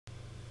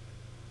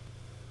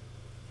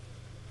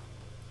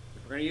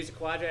We're going to use the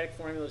quadratic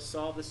formula to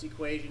solve this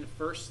equation. The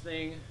first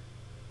thing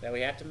that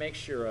we have to make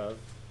sure of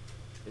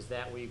is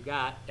that we've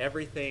got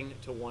everything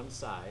to one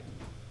side.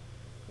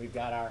 We've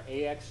got our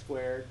ax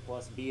squared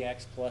plus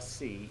bx plus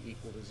c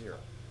equal to 0.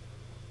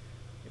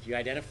 If you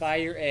identify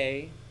your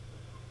a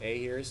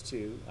here is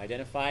 2.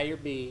 Identify your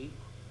b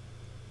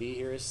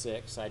here is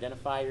 6.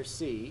 Identify your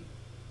c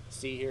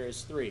here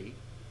is 3.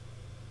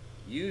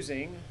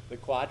 Using the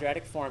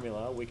quadratic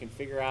formula, we can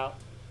figure out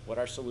what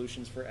our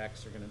solutions for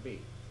x are going to be.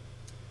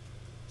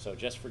 So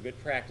just for good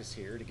practice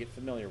here, to get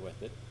familiar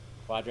with it,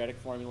 quadratic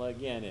formula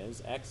again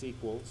is x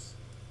equals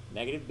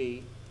negative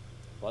b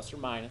plus or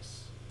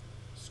minus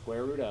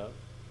square root of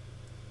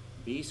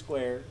b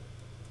squared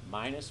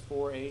minus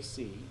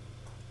 4ac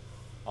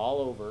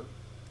all over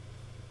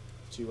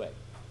 2a.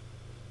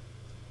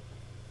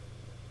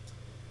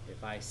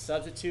 If I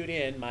substitute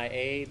in my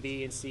a,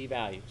 b, and c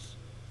values,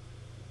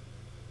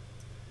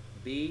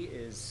 b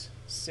is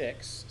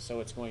 6,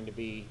 so it's going to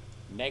be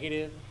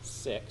negative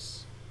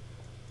 6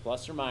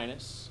 plus or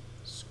minus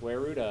square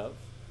root of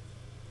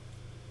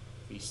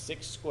be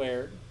 6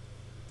 squared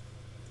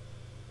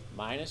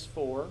minus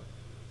 4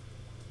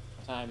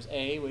 times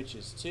a, which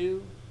is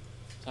 2,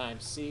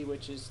 times c,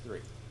 which is 3.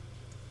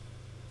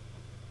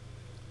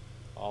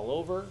 All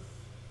over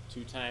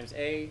 2 times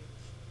a,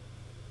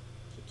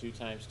 so 2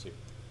 times 2.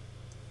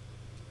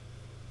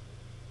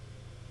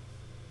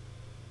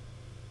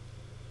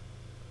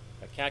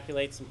 I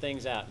calculate some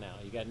things out now.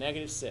 You got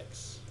negative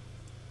 6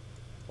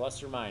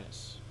 plus or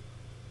minus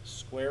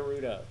square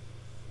root of.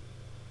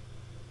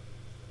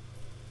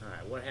 All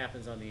right, what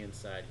happens on the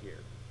inside here?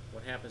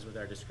 What happens with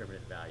our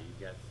discriminant value?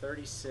 You've got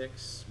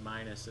 36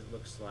 minus, it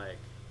looks like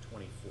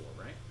 24,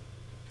 right?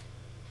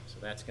 So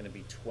that's going to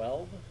be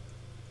 12.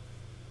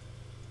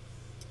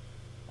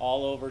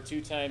 All over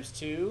 2 times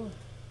 2,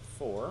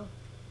 4.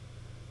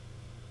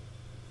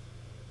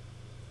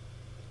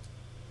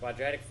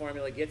 Quadratic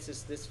formula gets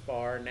us this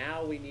far.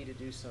 Now we need to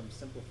do some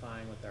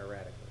simplifying with our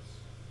radicals.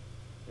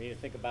 We need to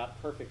think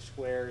about perfect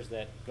squares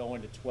that go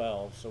into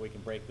 12 so we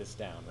can break this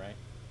down, right?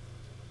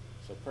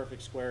 So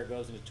perfect square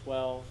goes into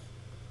 12.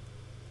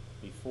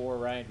 Be 4,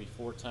 right? Be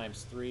 4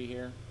 times 3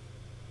 here.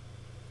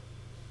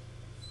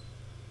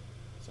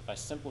 So if I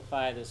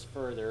simplify this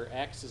further,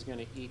 x is going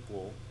to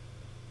equal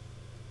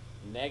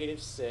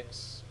negative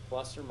 6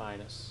 plus or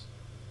minus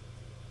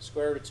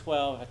square root of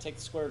 12. If I take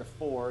the square root of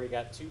 4, you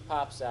got 2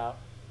 pops out.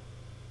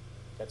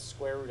 Got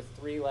square root of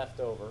 3 left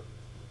over,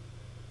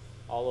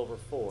 all over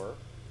 4.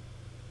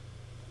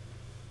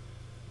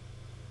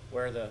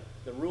 Where the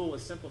rule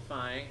with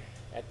simplifying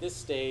at this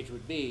stage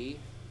would be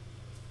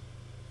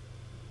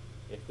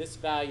if this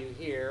value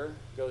here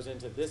goes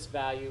into this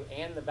value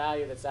and the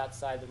value that's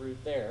outside the root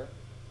there,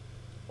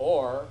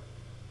 or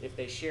if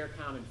they share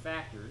common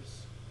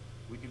factors,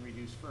 we can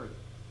reduce further.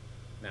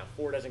 Now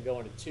 4 doesn't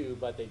go into 2,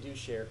 but they do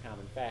share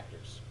common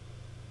factors.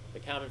 The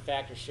common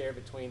factors shared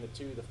between the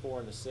 2, the 4,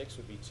 and the 6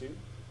 would be 2.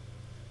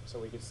 So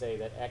we could say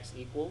that x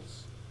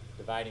equals,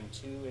 dividing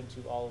 2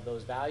 into all of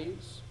those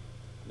values,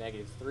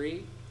 negative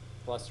 3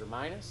 plus or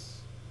minus.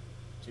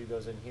 2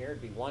 goes in here,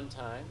 it'd be 1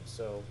 time,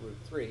 so root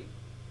 3.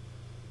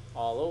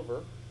 All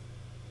over,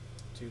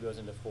 2 goes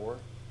into 4,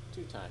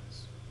 2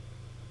 times.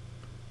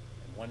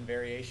 And one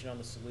variation on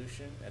the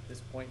solution at this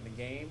point in the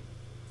game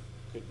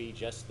could be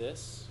just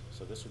this.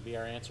 So this would be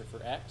our answer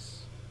for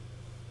x.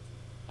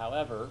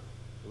 However,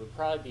 it would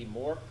probably be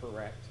more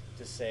correct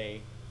to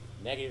say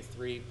negative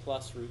 3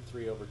 plus root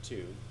 3 over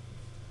 2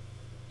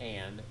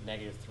 and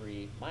negative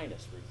 3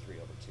 minus root 3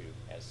 over 2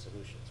 as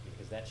solutions,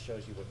 because that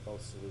shows you what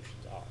both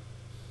solutions are.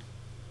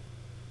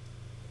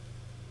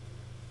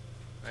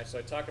 All right, so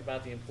I talked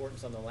about the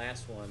importance on the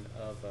last one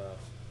of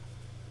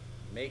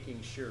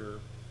making sure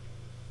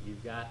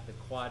you've got the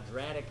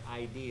quadratic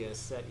idea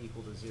set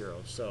equal to 0.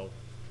 So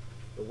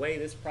the way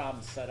this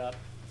problem's set up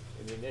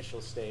in the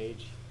initial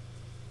stage,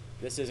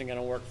 this isn't going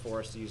to work for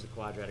us to use the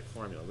quadratic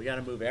formula. We got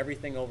to move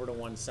everything over to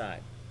one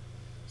side.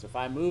 So if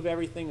I move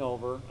everything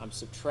over, I'm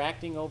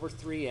subtracting over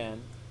 3n,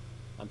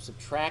 I'm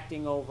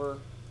subtracting over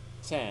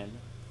 10.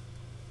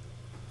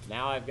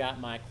 Now I've got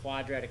my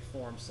quadratic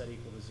form set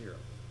equal to 0.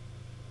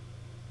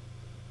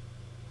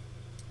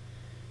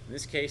 In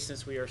this case,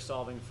 since we are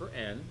solving for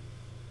n,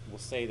 we'll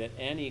say that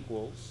n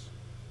equals,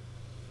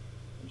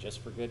 and just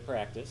for good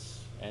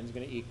practice, n is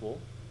going to equal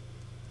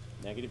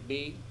negative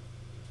b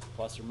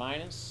plus or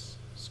minus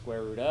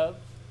square root of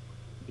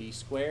b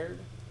squared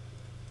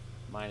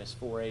minus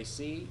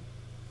 4ac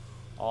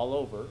all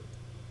over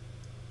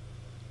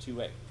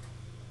 2a.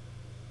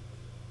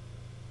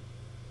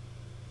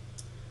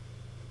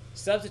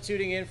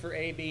 Substituting in for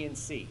a, b, and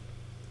c.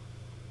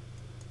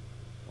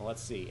 Well,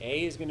 let's see.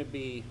 A is going to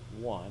be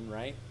 1,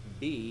 right?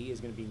 B is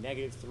going to be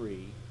negative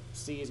 3.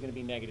 C is going to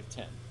be negative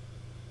 10.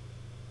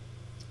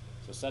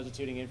 So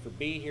substituting in for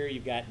b here,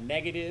 you've got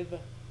negative,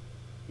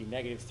 be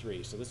negative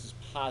 3. So this is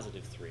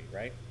positive 3,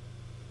 right?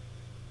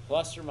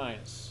 Plus or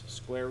minus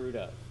square root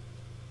of.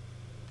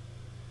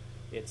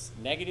 It's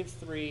negative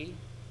 3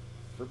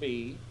 for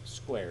b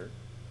squared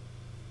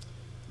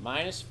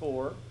minus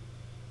 4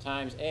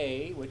 times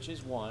a, which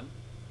is 1,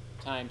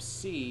 times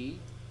c,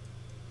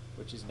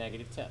 which is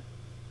negative 10.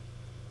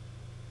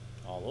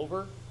 All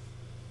over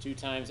 2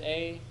 times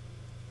a,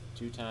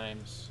 2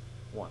 times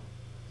 1.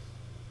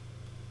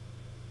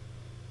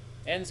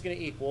 N is going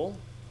to equal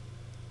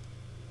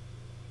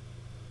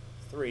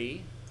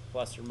 3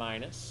 plus or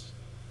minus.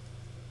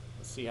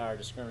 Let's see how our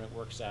discriminant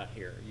works out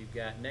here. You've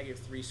got negative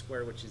 3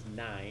 squared, which is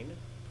 9.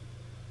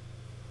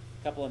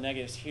 A couple of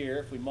negatives here.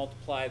 If we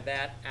multiply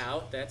that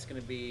out, that's going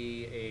to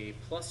be a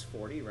plus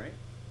 40, right?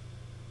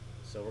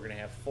 So we're going to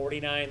have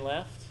 49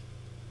 left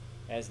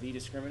as the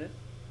discriminant.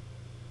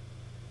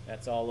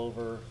 That's all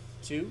over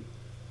 2.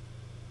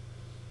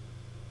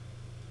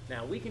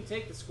 Now, we can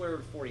take the square root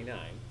of 49,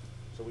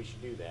 so we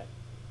should do that.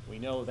 We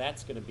know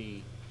that's going to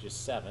be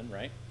just 7,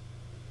 right?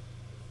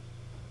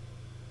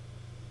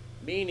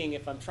 Meaning,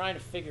 if I'm trying to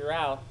figure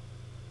out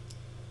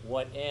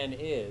what n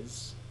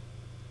is,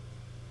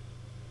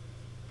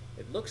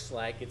 it looks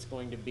like it's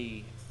going to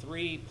be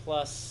 3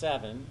 plus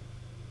 7,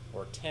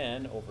 or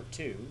 10 over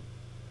 2.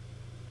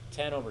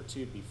 10 over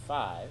 2 would be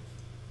 5.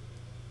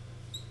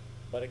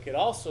 But it could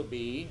also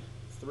be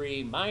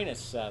 3 minus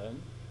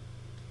 7,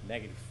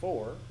 negative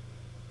 4.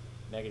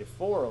 Negative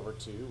 4 over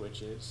 2,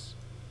 which is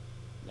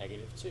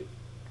negative 2.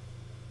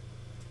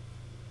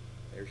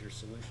 There's your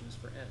solutions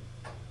for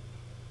n.